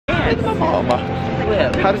better than my mum.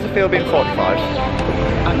 Well, How does it feel being 45? I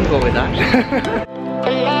can go with that.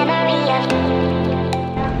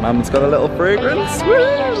 Mum's got a little fragrance. Woo,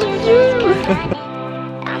 look at you.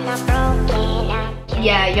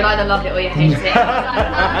 Yeah, you'll either love it or you hate it.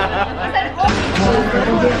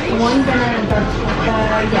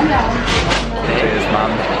 Cheers,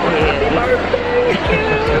 Mum.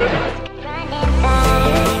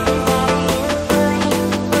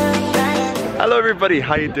 Hello everybody,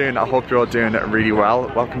 how you doing? I hope you're all doing really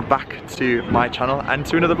well. Welcome back to my channel and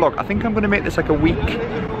to another vlog. I think I'm going to make this like a weekly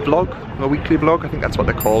vlog. I think that's what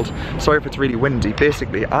they're called. Sorry if it's really windy.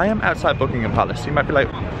 Basically, I am outside Buckingham Palace. You might be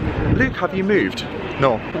like, Luke, have you moved?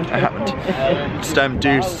 No, I haven't. Just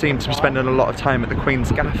do seem to be spending a lot of time at the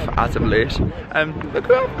Queen's Gaff as of late. Look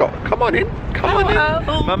who I've got. Come on in. Come on in.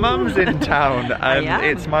 My mum's in town.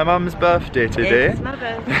 It's my mum's birthday today. It's my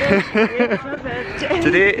birthday. It's my birthday.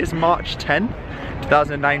 Today is March 10,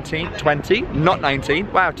 2020, not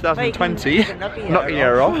 19, wow, 2020, Wait, not a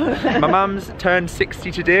year off. My mum's turned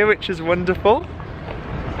 60 today, which is wonderful.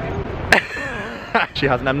 She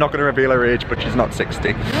hasn't, I'm not going to reveal her age, but she's not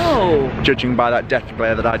 60. No. Judging by that death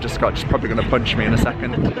glare that I just got, she's probably going to punch me in a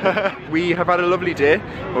second. We have had a lovely day.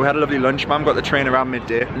 We had a lovely lunch. Mum got the train around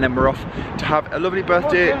midday, and then we're off to have a lovely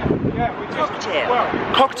birthday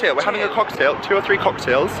cocktail. We're having a cocktail, 2 or 3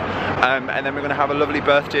 cocktails, and then we're going to have a lovely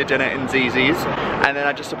birthday dinner in Zizi's. And then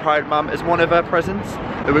I just surprised Mum as one of her presents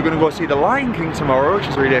that we're going to go see The Lion King tomorrow, which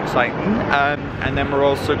is really exciting. And then we're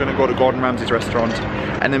also going to go to Gordon Ramsay's restaurant,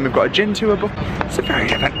 and then we've got a gin tour book. It's a very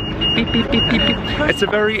It's a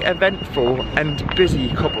very eventful and busy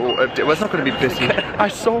couple of days. Well, it's not going to be busy. I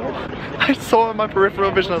saw in my peripheral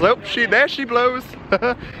vision. I was like, oh, there she blows.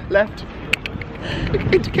 Left.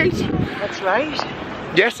 Indicate. That's right.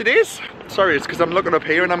 Yes, it is. Sorry, it's because I'm looking up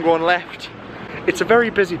here and I'm going left. It's a very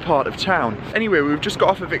busy part of town. Anyway, we've just got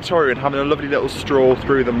off of Victoria and having a lovely little stroll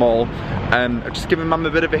through the mall. I've just given Mum a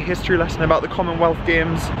bit of a history lesson about the Commonwealth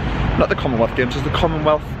Games. Not the Commonwealth Games, just the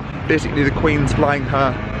Commonwealth. Basically the Queen's flying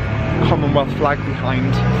her Commonwealth flag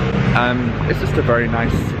behind. It's just a very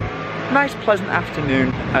nice pleasant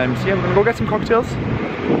afternoon. So yeah, we're gonna go get some cocktails,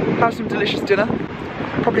 have some delicious dinner,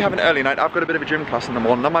 probably have an early night. I've got a bit of a gym class in the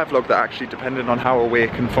morning. On my vlog that actually depending on how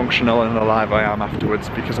awake and functional and alive I am afterwards,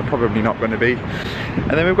 because I'm probably not going to be.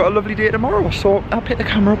 And then we've got a lovely day tomorrow, so I'll pick the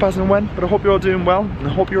camera up as and when. But I hope you're all doing well, and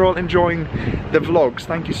I hope you're all enjoying the vlogs.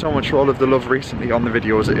 Thank you so much for all of the love recently on the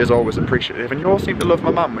videos. It is always appreciative, and you all seem to love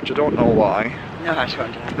my mum, which I don't know why. No, I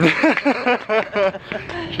don't.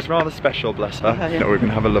 She's rather special, bless her. You know, we're going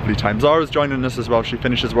to have a lovely time. Zara's joining us as well. She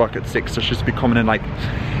finishes work at 6, so she'll be coming in like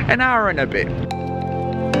an hour and a bit.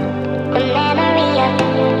 It's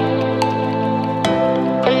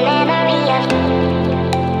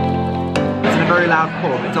in a very loud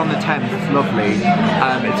pub. It's on the Thames. It's lovely.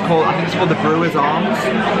 I think it's called the Brewers Arms.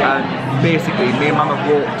 Basically, me and Mum have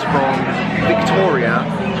walked from Victoria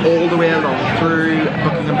all the way along through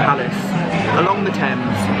Buckingham Palace, along the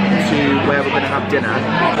Thames to where we're going to have dinner.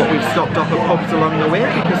 But we've stopped off at pubs along the way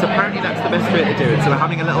because apparently that's the best way to do it. So we're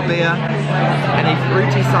having a little beer and a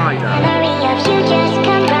fruity cider.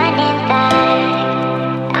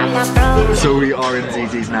 So we are in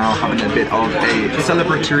Zizi's now, having a bit of a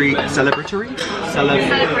celebratory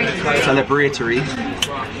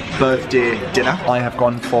birthday dinner. I have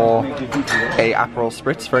gone for a Aperol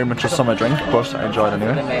Spritz, very much a summer drink, but I enjoy it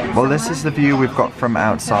anyway. Well, this is the view we've got from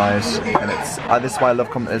outside, and it's this is why I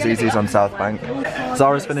love coming to Zizi's on South Bank.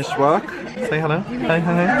 Zara's finished work. Say hello. Hey.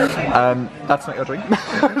 That's not your drink.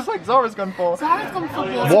 It's like Zara's gone for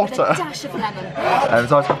water. With a dash of lemon.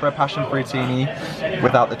 Zara's gone for a passion fruitini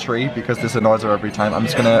without the tree because this annoys her every time. I'm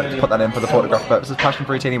just gonna put that in for the photograph purposes. Passion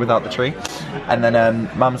fruitini without the tree, and then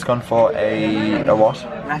Mum's gone for a what?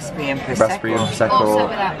 Raspberry and Prosecco. Also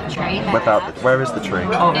without the tree. Where is the tree?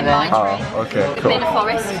 Over there. Oh, okay, cool. In a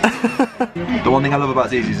forest. The one thing I love about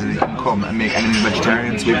Zizi's is that you can come and make anything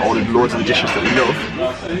vegetarian, so we've ordered loads of the dishes that we love.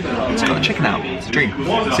 It's got a chicken out, it's a dream.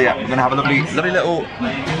 So yeah, we're gonna have a lovely little,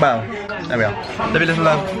 well, there we are. Lovely little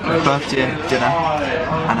birthday dinner,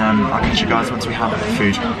 and I'll catch you guys once we have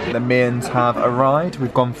food. The mains have arrived.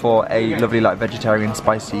 We've gone for a lovely like vegetarian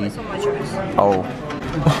spicy,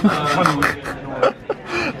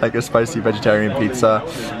 like a spicy vegetarian pizza,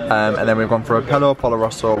 and then we've gone for a Pollo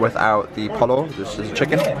Rosso without the pollo, this is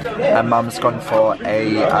chicken, and Mum's gone for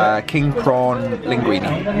a king prawn linguine.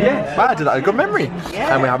 Yeah, wow, I did that, a good memory.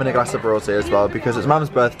 Yeah. And we're having a glass of rosé as well because it's Mum's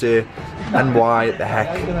birthday, and why the heck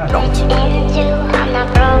not?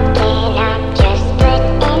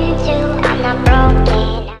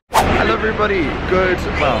 Hello everybody,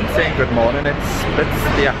 well, I'm saying good morning, it's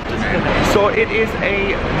the afternoon. So it is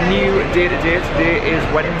a new day today. Today is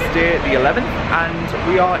Wednesday the 11th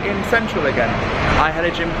and we are in Central again. I had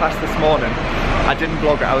a gym class this morning. I didn't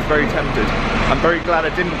vlog it, I was very tempted. I'm very glad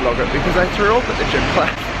I didn't vlog it because I threw up at the gym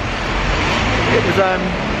class. It was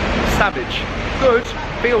savage. Good,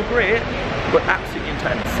 feel great, but absolutely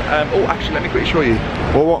intense. Oh, actually, let me quickly show you.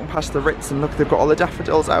 We're walking past the Ritz and look, they've got all the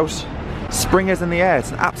daffodils out. Spring is in the air.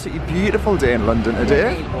 It's an absolutely beautiful day in London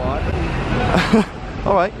today. They need water.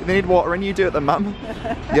 Alright, they need water and you do it then, ma'am.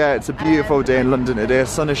 Yeah, it's a beautiful day in London today.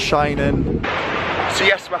 Sun is shining. So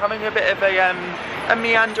yes, we're having a bit of a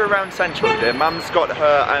meander around Central today. Mum's got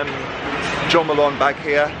her Jo Malone bag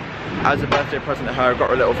here. As a birthday present to her, I've got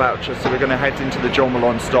her a little voucher, so we're going to head into the Jo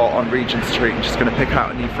Malone store on Regent Street and just going to pick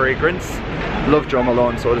out a new fragrance. Love Jo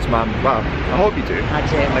Malone, so does Mum. Well, I hope you do. I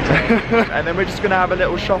do. And then we're just going to have a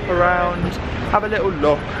little shop around, have a little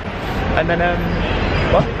look, and then,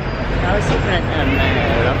 what? I was looking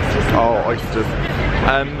at lobsters. Oh, oysters.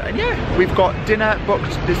 And yeah, we've got dinner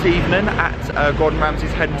booked this evening at Gordon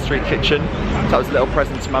Ramsay's Head Street Kitchen. So that was a little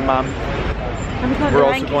present to my mum. We're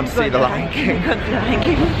also going to see The Lion King.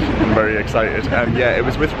 I'm very excited. Yeah, it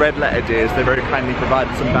was with Red Letter Days. They very kindly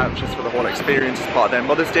provided some vouchers for the whole experience as part of their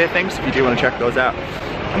Mother's Day thing, so if you do want to check those out,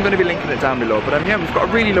 I'm going to be linking it down below. But yeah, we've got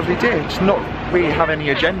a really lovely day. Just not really have any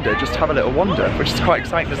agenda, just have a little wander, which is quite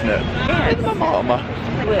exciting, isn't it? Yes. My mama.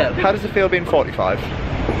 Well, How does it feel being 45? I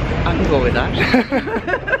can go with that.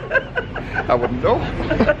 I wouldn't know.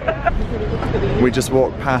 We just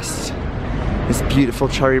walked past this beautiful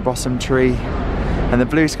cherry blossom tree. And the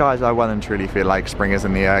blue skies, I well and truly feel like spring is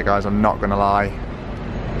in the air, guys, I'm not gonna lie.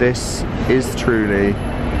 This is truly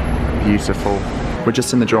beautiful. We're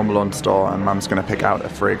just in the Jo Malone store and Mum's gonna pick out a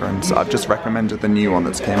fragrance. I've just recommended the new one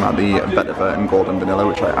that's came out, the Vetiver and Golden Vanilla,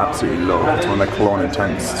 which I absolutely love. It's one of their cologne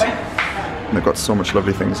intense. And they've got so much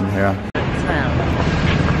lovely things in here. Smell.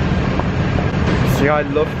 See, I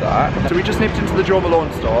love that. So we just nipped into the Jo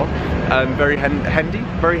Malone store. Very handy,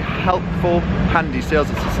 very helpful, handy sales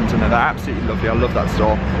assistant in there. They're absolutely lovely. I love that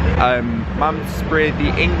store. Mum sprayed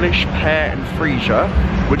the English Pear and Freesia,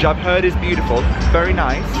 which I've heard is beautiful, very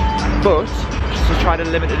nice, but just to try the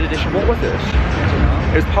limited edition. What was it?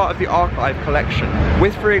 It was part of the Archive collection.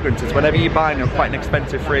 With fragrances, whenever you buy quite an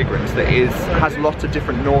expensive fragrance that has lots of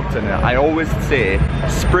different notes in it, I always say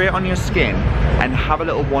spray it on your skin and have a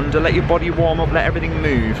little wander, let your body warm up, let everything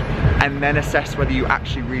move, and then assess whether you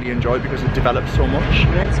actually really enjoy it because it develops so much.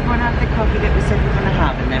 Let's go and have the coffee that we said we were going to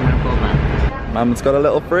have and then we'll go back. Mum's got a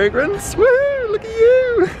little fragrance. Woo! Look at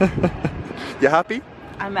you! You happy?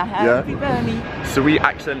 I'm a happy bunny. So we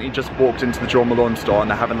accidentally just walked into the Jo Malone store and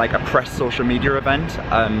they're having like a press social media event.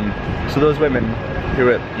 So those women who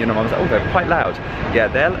are, you know, I was like, oh, they're quite loud. Yeah,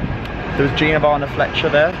 there's Giovanna Fletcher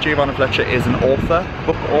there. Giovanna Fletcher is an author,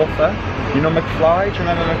 book author. You know McFly? Do you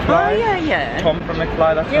remember McFly? Oh, yeah, yeah. Tom from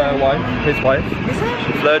McFly, that's her wife, his wife. Is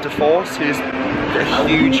it? Fleur de Force, who's a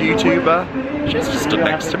huge YouTuber. She's just stood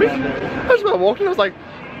next to me. I was about walking, I was like,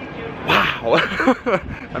 wow.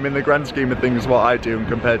 I mean, the grand scheme of things, what I do and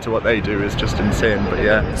compared to what they do is just insane, but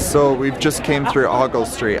yeah. So we've just came through Argyle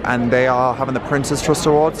Street and they are having the Prince's Trust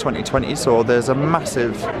Awards 2020, so there's a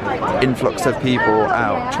massive influx of people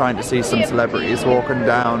out trying to see some celebrities walking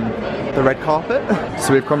down the red carpet.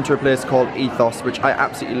 So we've come to a place called Ethos, which I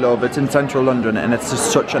absolutely love. It's in central London and it's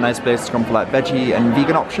just such a nice place to come for like veggie and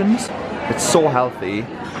vegan options. It's so healthy.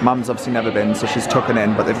 Mum's obviously never been, so she's tucking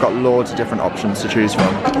in, but they've got loads of different options to choose from.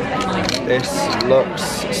 This looks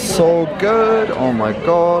so good, oh my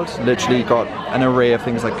god. Literally got an array of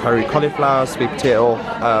things like curry cauliflower, sweet potato,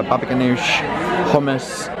 baba ganoush,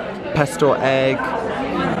 hummus, pesto egg,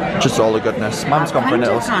 just all the goodness. Mum's gone for a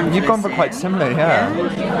little, you've gone for quite similar, yeah.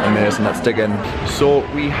 Amazing, let's dig in. So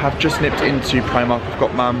we have just nipped into Primark. I've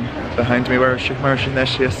got Mum behind me. Where is she? There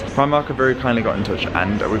she is. Primark have very kindly got in touch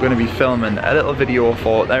and we're going to be filming a little video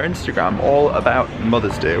for their Instagram all about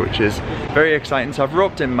Mother's Day, which is very exciting. So I've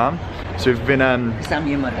roped in Mum. So we've been Because I'm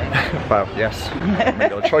your mother. well, yes,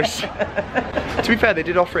 make a choice. To be fair, they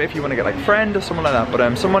did offer it if you want to get like a friend or someone like that,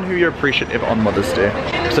 but someone who you're appreciative on Mother's Day.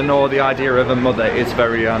 Because I know the idea of a mother is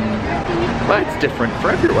very well, it's different for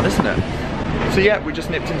everyone, isn't it? So yeah, we just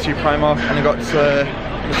nipped into Primark and I got this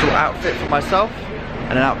little outfit for myself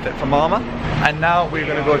and an outfit for Mama. And now we're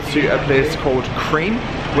going to go to a place called Cream,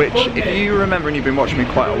 which, if you remember and you've been watching me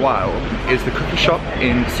quite a while, is the cookie shop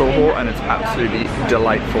in Soho, and it's absolutely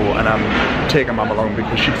delightful. And I'm taking Mum along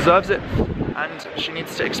because she deserves it and she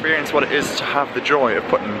needs to experience what it is to have the joy of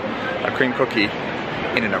putting a cream cookie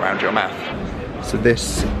in and around your mouth. So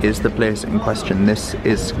this is the place in question. This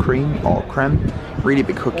is Cream or Creme. Really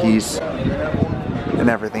big cookies. and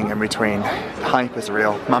everything in between. Hype is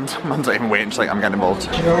real. Mum's not even waiting, she's like, I'm getting involved.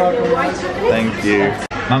 Thank you.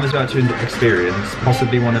 Mum is about to experience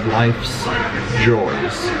possibly one of life's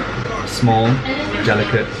joys. Small,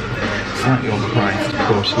 delicate, slightly overpriced. Of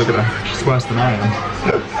course, look at her. She's worse than I am.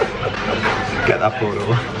 Get that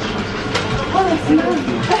photo.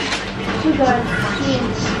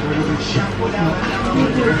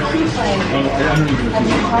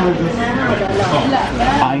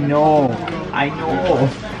 I know.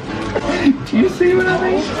 Do you see what I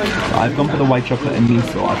mean? I've gone for the white chocolate and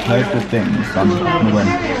miso. I've heard good things, so I'm gonna win.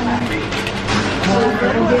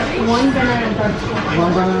 One banana chocolate.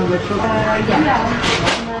 One banana chocolate? Yeah.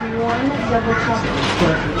 And then one double chocolate.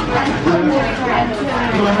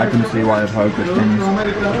 I can see why I've heard good things.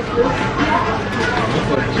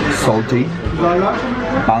 Salty,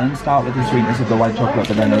 balanced out with the sweetness of the white chocolate,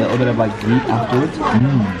 but then a little bit of like heat afterwards.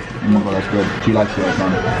 Oh my god, that's good. She likes it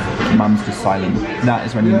again. Mum's just silent. That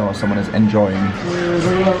is when you know someone is enjoying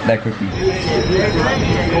their cookie.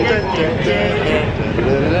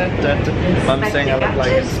 Mum's saying I look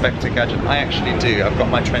like Inspector Gadget. I actually do. I've got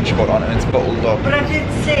my trench coat on and it's bottled up. But I did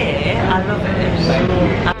say I love it.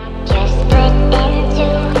 Just split into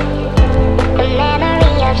the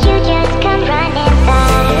memory of you just come running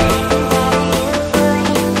by.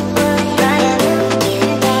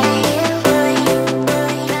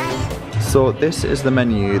 So this is the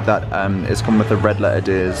menu that is come with the Red Letter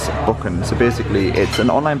Days booking. So basically it's an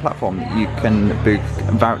online platform that you can book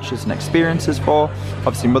vouchers and experiences for.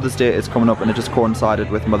 Obviously Mother's Day is coming up and it just coincided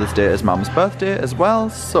with Mother's Day as Mum's birthday as well.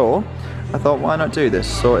 So I thought, why not do this?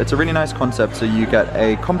 So it's a really nice concept. So you get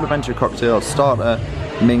a complimentary cocktail, starter,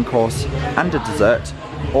 main course and a dessert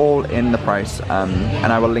all in the price.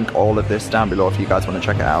 And I will link all of this down below if you guys want to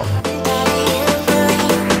check it out.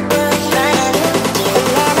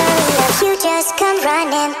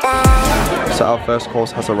 So our first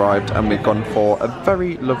course has arrived and we've gone for a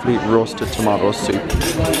very lovely roasted tomato soup.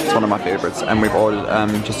 It's one of my favourites, and we've ordered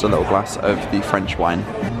just a little glass of the French wine.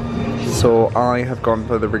 So I have gone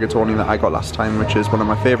for the rigatoni that I got last time, which is one of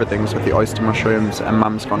my favourite things with the oyster mushrooms, and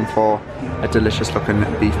Mum's gone for a delicious looking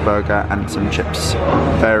beef burger and some chips.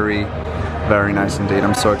 Very, very nice indeed.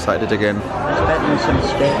 I'm so excited to dig in.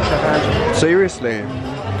 Seriously?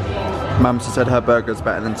 Mum said her burger's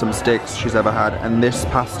better than some steaks she's ever had, and this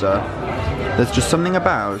pasta, there's just something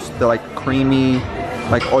about the like creamy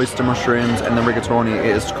like oyster mushrooms and the rigatoni. It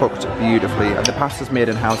is cooked beautifully. The pasta's made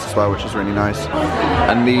in-house as well, which is really nice.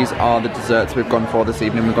 And these are the desserts we've gone for this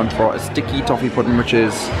evening. We've gone for a sticky toffee pudding, which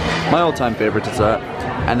is my all-time favourite dessert.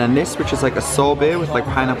 And then this, which is like a sorbet with like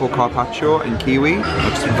pineapple carpaccio and kiwi,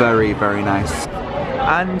 which is very, very nice.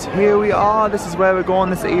 And here we are, this is where we're going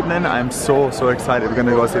this evening. I'm so excited. We're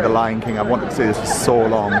gonna go see The Lion King. I've wanted to see this for so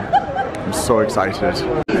long. I'm so excited.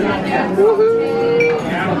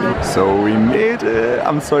 So we made it.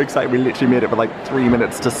 I'm so excited. We literally made it with like 3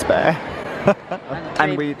 minutes to spare.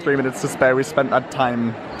 And 3 minutes to spare, we spent that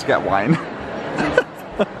time to get wine.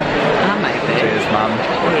 Cheers, Mum.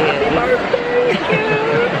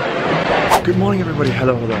 Good morning, everybody.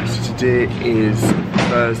 Hello. So today is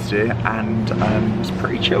Thursday, and it's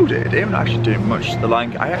pretty chill day. Today I'm not actually doing much.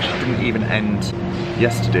 I actually didn't even end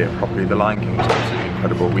yesterday properly. The Lion King was absolutely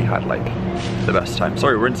incredible. We had like the best time.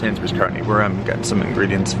 Sorry, we're in Sainsbury's currently. We're getting some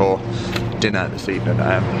ingredients for dinner this evening.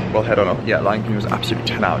 We'll head on up. Yeah, Lion King was absolutely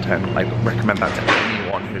 10 out of 10. I recommend that to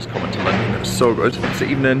anyone who's coming to London. It was so good. This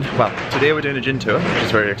evening, well, today we're doing a gin tour, which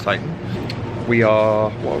is very exciting. We are,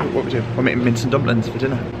 what are we doing? We're making mince and dumplings for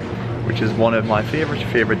dinner, which is one of my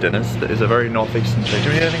favourite dinners. That is a very northeastern dish. Do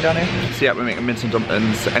we need anything down here? So yeah, we're making mince and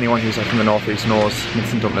dumplings. Anyone who's like from the northeast knows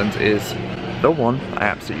mince and dumplings is the one. I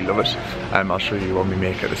absolutely love it. I'll show you when we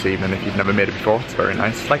make it this evening if you've never made it before. It's very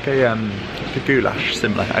nice. It's like a goulash,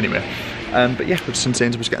 similar. Anyway, but yeah, we're just in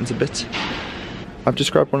Sainsbury's getting some bits. I've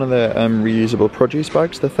just grabbed one of the reusable produce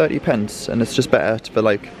bags. They're 30 pence, and it's just better for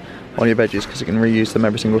like on your veggies because you can reuse them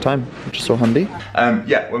every single time, which is so handy.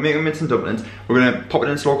 Yeah, we're making mince and dumplings. We're gonna pop it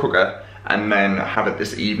in a slow cooker and then have it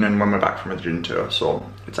this evening when we're back from a gin tour. So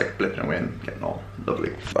it's like blipping away and getting all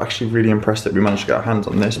lovely. I'm actually really impressed that we managed to get our hands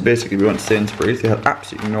on this. Basically, we went to Sainsbury's. They had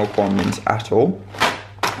absolutely no qualms at all.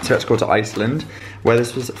 So let's go to Iceland, where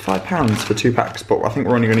this was £5 for 2 packs, but I think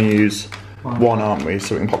we're only gonna use one, aren't we?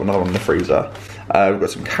 So we can pop another one in the freezer. We've got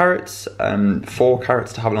some carrots, 4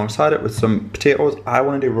 carrots to have alongside it with some potatoes. I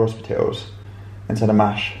want to do roast potatoes instead of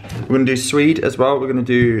mash. We're going to do swede as well. We're going to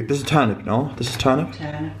do, this is turnip, no? This is turnip?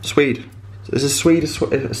 Turnip. Swede. Is swede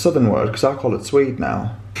a southern word? Because I call it swede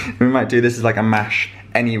now. We might do this as like a mash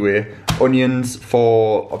anyway. Onions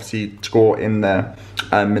for, obviously, to go in the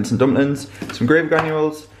mince and dumplings. Some gravy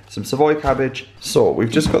granules, some Savoy cabbage. So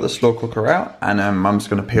we've just got the slow cooker out, and Mum's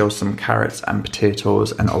gonna peel some carrots and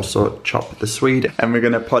potatoes and also chop the swede. And we're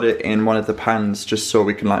gonna put it in one of the pans just so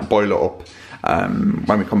we can like boil it up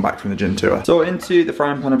when we come back from the gin tour. So into the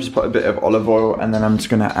frying pan I've just put a bit of olive oil, and then I'm just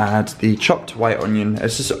gonna add the chopped white onion.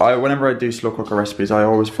 It's just, whenever I do slow cooker recipes, I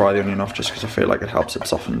always fry the onion off just because I feel like it helps it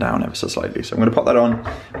soften down ever so slightly. So I'm gonna put that on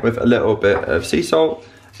with a little bit of sea salt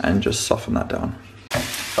and just soften that down.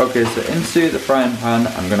 Okay, so into the frying pan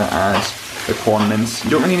I'm gonna add the corn mince.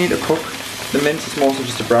 You don't really need to cook the mince, it's more so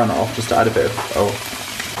just to brown it off, just to add a bit of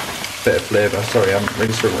flavour. Sorry, I'm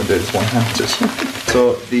really struggling to do this one-handed.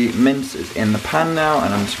 So the mince is in the pan now,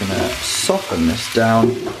 and I'm just gonna soften this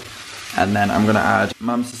down. And then I'm gonna add,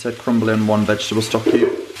 Mum said crumble in 1 vegetable stock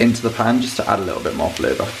cube into the pan just to add a little bit more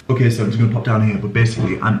flavour. Okay, so I'm just gonna pop down here, but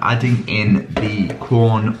basically I'm adding in the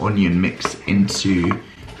corn onion mix into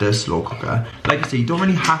the slow cooker. Like I say, you don't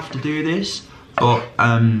really have to do this, but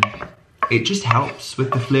it just helps with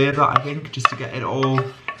the flavour, I think, just to get it all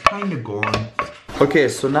kind of going. Okay,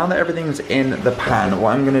 so now that everything's in the pan,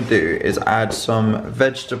 what I'm gonna do is add some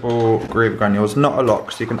vegetable gravy granules. Not a lot,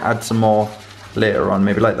 because you can add some more later on,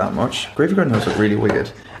 maybe like that much. Gravy granules are really weird.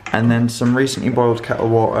 And then some recently boiled kettle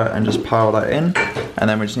water, and just pile that in. And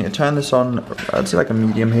then we just need to turn this on, I'd say like a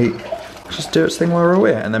medium heat. Just do its thing while we're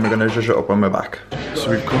away, and then we're gonna zhuzh it up when we're back. So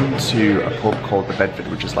we've come to a pub called The Bedford,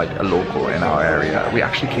 which is like a local in our area. We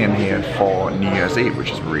actually came here for New Year's Eve, which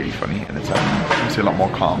is really funny, and it's obviously a lot more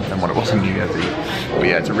calm than what it was on New Year's Eve. But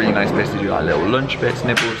yeah, it's a really nice place to do like little lunch bits,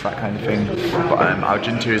 nibbles, that kind of thing. But our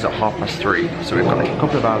gin tour is at 3:30, so we've got like a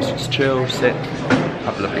couple of hours to just chill, sit,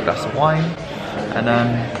 have a lovely glass of wine, and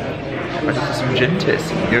ready for some gin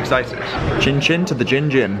tasting. You excited? Chin chin to the gin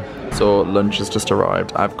gin. So lunch has just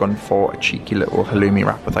arrived. I've gone for a cheeky little halloumi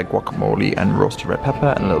wrap with like guacamole and roasted red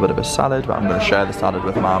pepper and a little bit of a salad, but I'm going to share the salad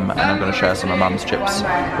with Mum, and I'm going to share some of Mum's chips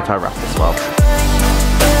with her wrap as well.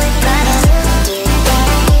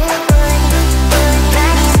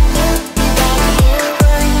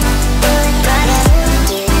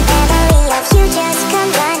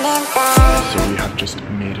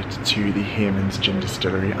 To the Hayman's Gin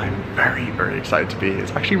Distillery. I'm very, very excited to be here.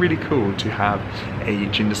 It's actually really cool to have a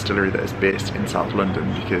gin distillery that is based in South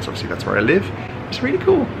London, because obviously that's where I live. It's really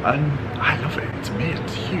cool and I love it. It's amazing,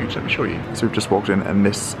 it's huge. Let me show you. So we've just walked in, and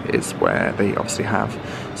this is where they obviously have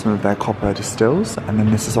some of their copper distills, and then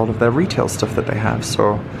this is all of their retail stuff that they have.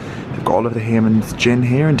 So they've got all of the Hayman's gin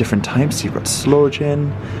here in different types. You've got slow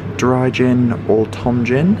gin, dry gin, Old Tom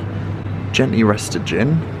gin, gently rested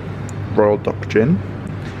gin, Royal Duck gin,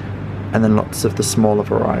 and then lots of the smaller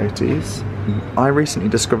varieties. I recently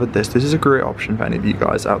discovered this. This is a great option for any of you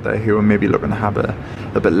guys out there who are maybe looking to have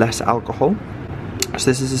a bit less alcohol. So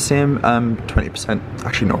this is the same 20%,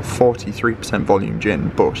 actually no, 43% volume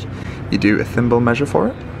gin, but you do a thimble measure for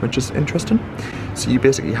it, which is interesting. So you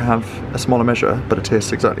basically have a smaller measure, but it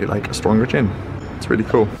tastes exactly like a stronger gin. It's really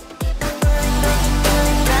cool.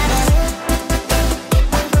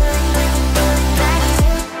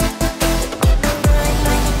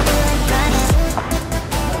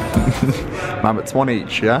 Mum, it's 1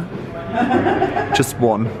 each, yeah? Just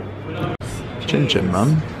 1. Chin chin,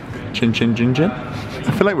 Mum. Chin chin gin gin.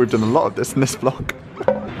 I feel like we've done a lot of this in this vlog.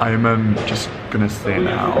 I'm just gonna say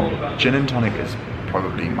now, gin and tonic is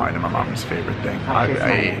probably mine and my mum's favourite thing.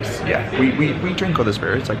 Yeah, we drink other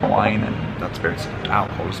spirits like wine and that spirits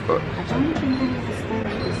alcohols, but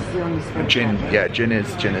gin, yeah, gin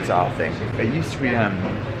is our thing. It used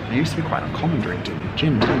to be quite uncommon drinking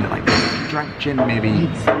gin, didn't it? Like if you drank gin, maybe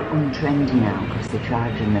it's untrendy now because they're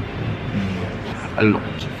charging a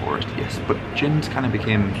lot for it, yes. But gin's kind of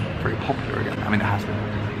became very popular again. I mean, it has been,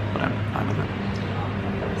 but I love it.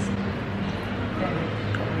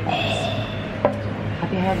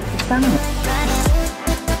 Have you heard of the salmon?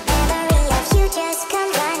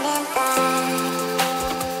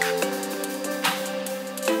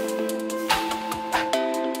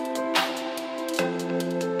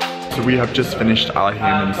 So we have just finished our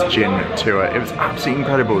Hayman's Gin tour. It was absolutely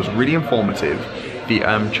incredible. It was really informative. The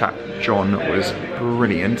chap John was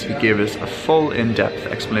brilliant. He gave us a full in-depth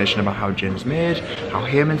explanation about how gin's made, how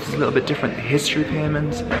Hayman's is a little bit different, the history of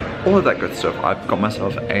Hayman's, all of that good stuff. I've got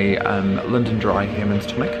myself a London Dry Hayman's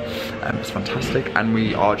tonic. It's fantastic, and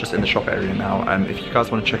we are just in the shop area now. If you guys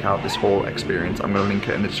want to check out this whole experience, I'm going to link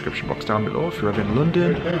it in the description box down below. If you're ever in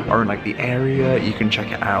London or in like the area, you can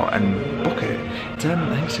check it out and book it. It's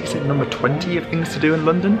I think it's number 20 of things to do in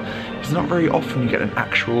London. It's not very often you get an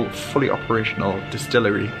actual fully operational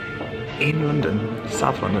distillery in London,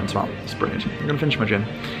 South London as well. It's brilliant. I'm gonna finish my gin.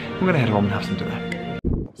 I'm gonna head home and have some dinner.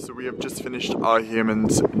 So we have just finished our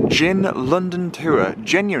Humans Gin London tour.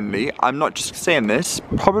 Genuinely, I'm not just saying this,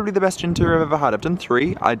 probably the best gin tour I've ever had. I've done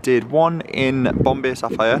 3. I did 1 in Bombay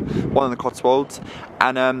Sapphire, 1 in the Cotswolds,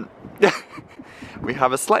 and we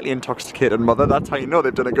have a slightly intoxicated mother. That's how you know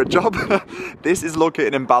they've done a good job. This is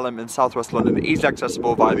located in Balham in southwest London, easily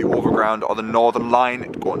accessible via the Overground or the Northern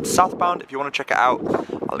Line going southbound. If you want to check it out,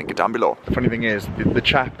 I'll link it down below. The funny thing is, the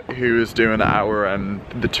chap who is doing our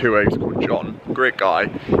the tour, he's called John, great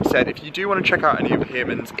guy, said if you do want to check out any of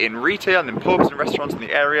Hayman's in retail and in pubs and restaurants in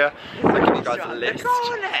the area, I'll give you guys a list.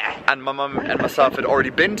 And my mum and myself had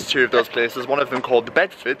already been to 2 of those places, one of them called the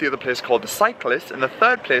Bedford, the other place called the Cyclist, and the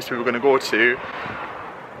third place we were going to go to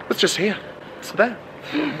was just here. So there.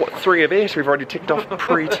 What, 3 of 8 we've already ticked off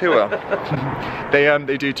pre-tour.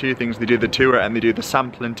 They do 2 things. They do the tour and they do the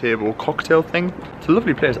sampling table cocktail thing. It's a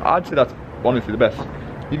lovely place. I'd say that's honestly the best.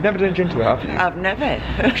 You've never done a gin tour, have you? I've never.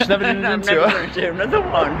 She's never done a gin tour? I'm never going to do another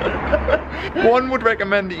one. One would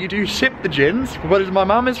recommend that you do sip the gins. But my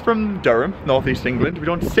mum is from Durham, northeast England. We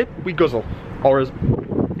don't sip, we guzzle. Or as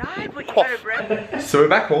quaff. So we're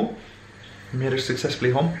back home. We made it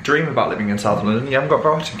successfully home. Dream about living in South London. You haven't got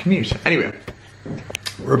far to commute. Anyway,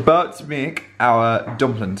 we're about to make our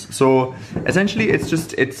dumplings. So essentially,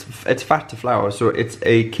 it's fat to flour. So it's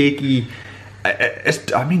a cakey.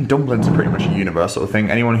 I mean, dumplings are pretty much a universal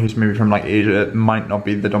thing. Anyone who's maybe from like Asia might not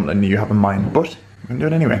be the dumpling you have in mind, but we can do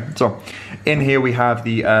it anyway. So in here we have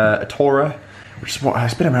the Atora, which is what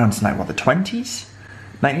has been around since like what, the 20s?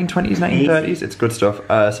 1920s, 1930s, it's good stuff.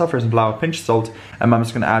 Self-raising flour, pinch of salt, and Mum's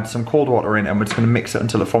just going to add some cold water in, and we're just going to mix it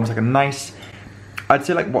until it forms like a nice, I'd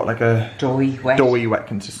say like what, like a doughy wet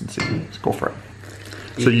consistency. Let's go for it.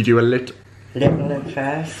 So you do a little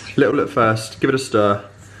at first, give it a stir.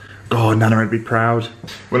 Oh, Nana would be proud.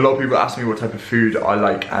 When a lot of people ask me what type of food I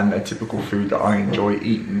like, and a typical food that I enjoy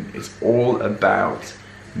eating, it's all about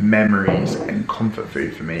memories and comfort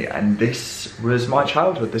food for me, and this was my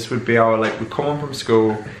childhood. This would be our, like, we come home from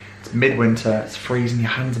school, it's midwinter, it's freezing, your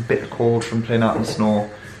hands a bit cold from playing out in the snow,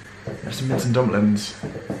 there's some mince and dumplings,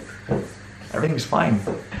 everything's fine.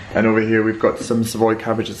 And over here we've got some Savoy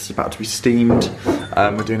cabbage that's about to be steamed.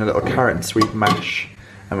 We're doing a little carrot and sweet mash,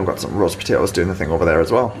 and we've got some roast potatoes doing the thing over there as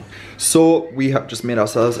well. So we have just made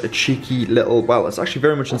ourselves a cheeky little, well, it's actually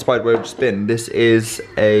very much inspired where we've just been. This is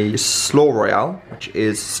a slow royale, which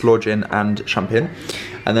is slow gin and champagne.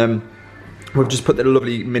 And then we've just put the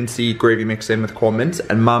lovely mincy gravy mix in with corn mince,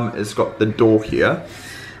 and Mum has got the dough here.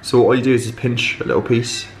 So all you do is just pinch a little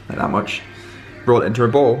piece, like that much, roll it into a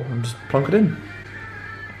bowl and just plonk it in.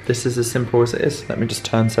 This is as simple as it is. Let me just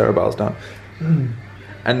turn Sarah Bell's down.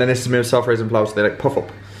 And then this is made of self-raising flour, so they like puff up.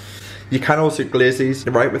 You can also glaze these,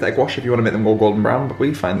 right, with egg wash if you want to make them go golden brown, but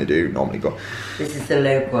we find they do normally go. This is the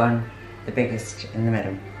low one, the biggest in the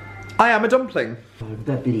middle. I am a dumpling.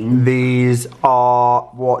 Bubbling. These are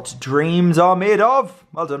what dreams are made of.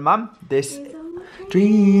 Well done, ma'am. This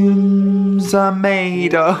dreams are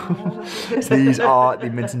made of. So these are the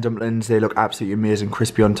mince and dumplings. They look absolutely amazing,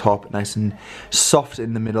 crispy on top, nice and soft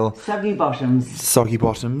in the middle. Soggy bottoms. Soggy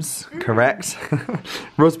bottoms, correct.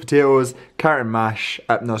 Roast potatoes, carrot and mash,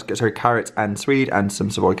 carrot and swede, and some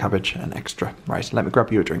Savoy cabbage and extra. Right, let me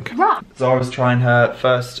grab you a drink. Right. Zara's trying her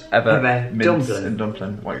first ever mince dumpling. and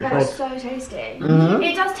dumpling. What are you That's so tasty.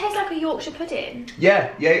 It does taste like a Yorkshire pudding.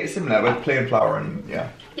 Yeah, it's similar with plain flour and yeah.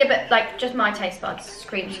 Yeah, but like just my taste buds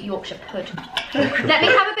screams Yorkshire pud. Let me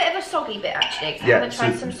have a bit of a soggy bit actually, because I haven't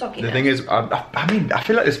tried some soggy. The thing is, I mean, I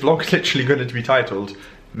feel like this vlog is literally going to be titled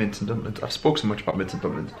Mince and Dumplings. I've spoken so much about mince and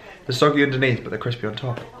dumplings. They're soggy underneath, but they're crispy on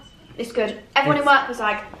top. It's good. Everyone in work was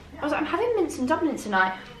like, I'm having mince and dumplings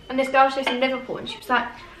tonight, and this girl, she lives in Liverpool, and she was like,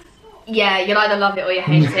 yeah, you'll either love it or you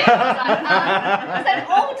hate it. I was like, I said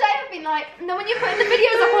all day I've been like, and then when you put the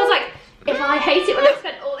videos up, I was like, if I hate it when I've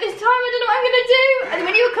spent all this time, I don't know what I'm gonna do. And then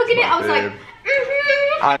when you were cooking it, I was like,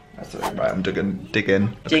 That's it, right, I'm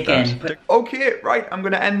digging. Okay, right, I'm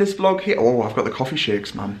gonna end this vlog here. Oh, I've got the coffee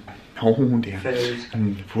shakes, man. Oh dear. Food.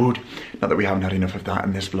 And food. Not that we haven't had enough of that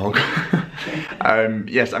in this vlog.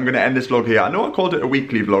 Yes, I'm gonna end this vlog here. I know I called it a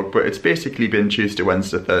weekly vlog, but it's basically been Tuesday,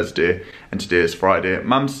 Wednesday, Thursday, and today is Friday.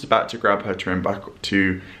 Mum's about to grab her train back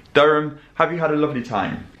to Durham. Have you had a lovely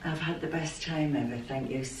time? I've had the best time ever, thank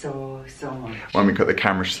you so much. When we cut the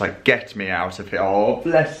camera, she's like, get me out of here. Oh,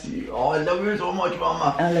 bless you. Oh, I love you so much,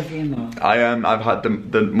 Mama. I love you more. I've had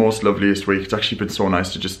the most loveliest week. It's actually been so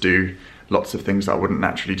nice to just do lots of things that I wouldn't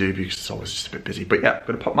naturally do because it's always just a bit busy. But yeah, I'm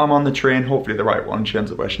gonna put Mum on the train, hopefully the right one. She ends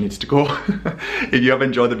up where she needs to go. If you have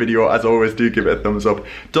enjoyed the video, as always, do give it a thumbs up.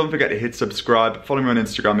 Don't forget to hit subscribe. Follow me on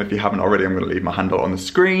Instagram if you haven't already. I'm gonna leave my handle on the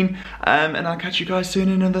screen. And I'll catch you guys soon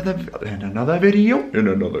in another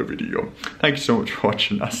another video. Thank you so much for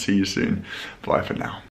watching. I'll see you soon. Bye for now.